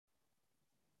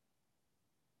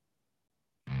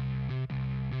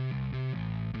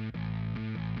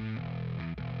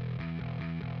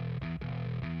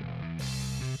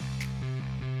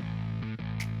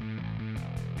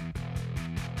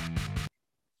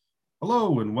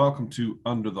Hello and welcome to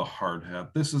Under the Hard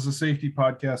Hat. This is a safety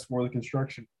podcast for the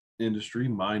construction industry.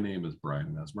 My name is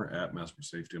Brian Mesmer at Mesmer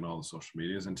Safety on all the social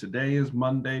medias, and today is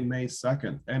Monday, May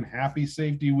 2nd, and happy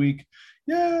Safety Week.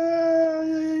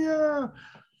 Yeah.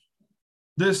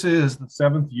 This is the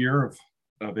 7th year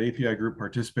of API Group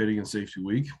participating in Safety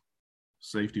Week.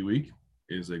 Safety Week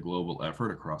is a global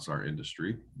effort across our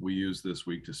industry. We use this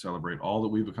week to celebrate all that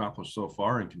we've accomplished so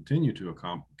far and continue to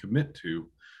commit to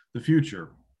the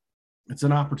future. It's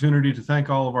an opportunity to thank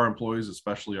all of our employees,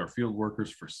 especially our field workers,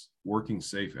 for working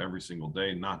safe every single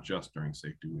day, not just during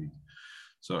Safety Week.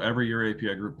 So every year,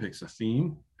 API Group picks a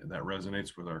theme that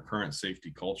resonates with our current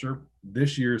safety culture.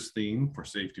 This year's theme for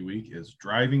Safety Week is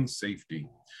driving safety.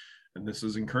 And this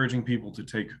is encouraging people to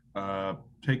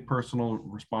take personal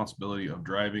responsibility of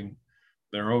driving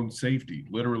their own safety,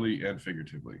 literally and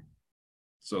figuratively.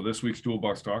 So this week's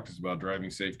Toolbox Talk is about driving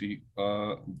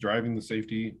the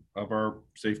safety of our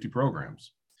safety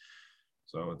programs.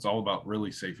 So it's all about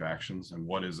really safe actions. And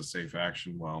what is a safe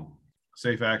action? Well,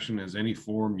 safe action is any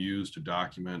form used to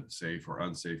document safe or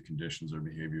unsafe conditions or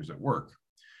behaviors at work.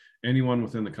 Anyone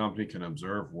within the company can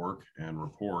observe work and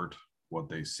report what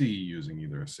they see using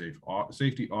either a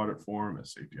safety audit form, a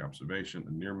safety observation,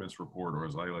 a near miss report, or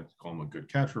as I like to call them, a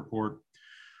good catch report.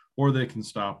 Or they can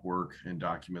stop work and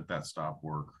document that stop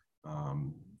work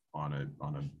on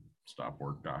a stop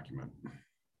work document.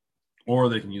 Or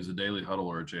they can use a daily huddle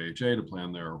or a JHA to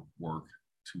plan their work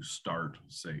to start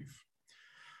safe.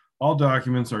 All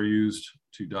documents are used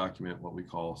to document what we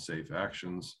call safe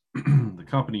actions. The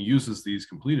company uses these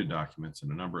completed documents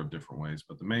in a number of different ways,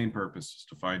 but the main purpose is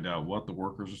to find out what the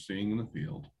workers are seeing in the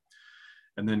field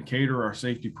and then cater our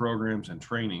safety programs and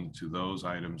training to those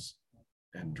items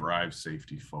and drive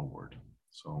safety forward.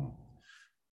 So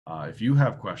if you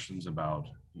have questions about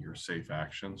your safe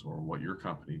actions or what your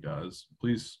company does,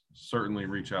 please certainly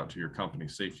reach out to your company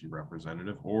safety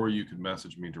representative, or you can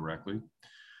message me directly.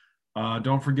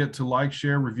 Don't forget to like,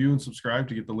 share, review, and subscribe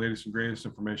to get the latest and greatest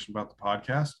information about the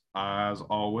podcast. As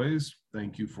always,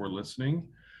 thank you for listening.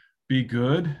 Be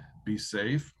good, be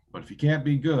safe, but if you can't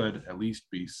be good, at least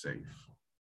be safe.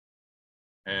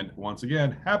 And once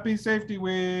again, happy Safety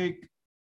Week.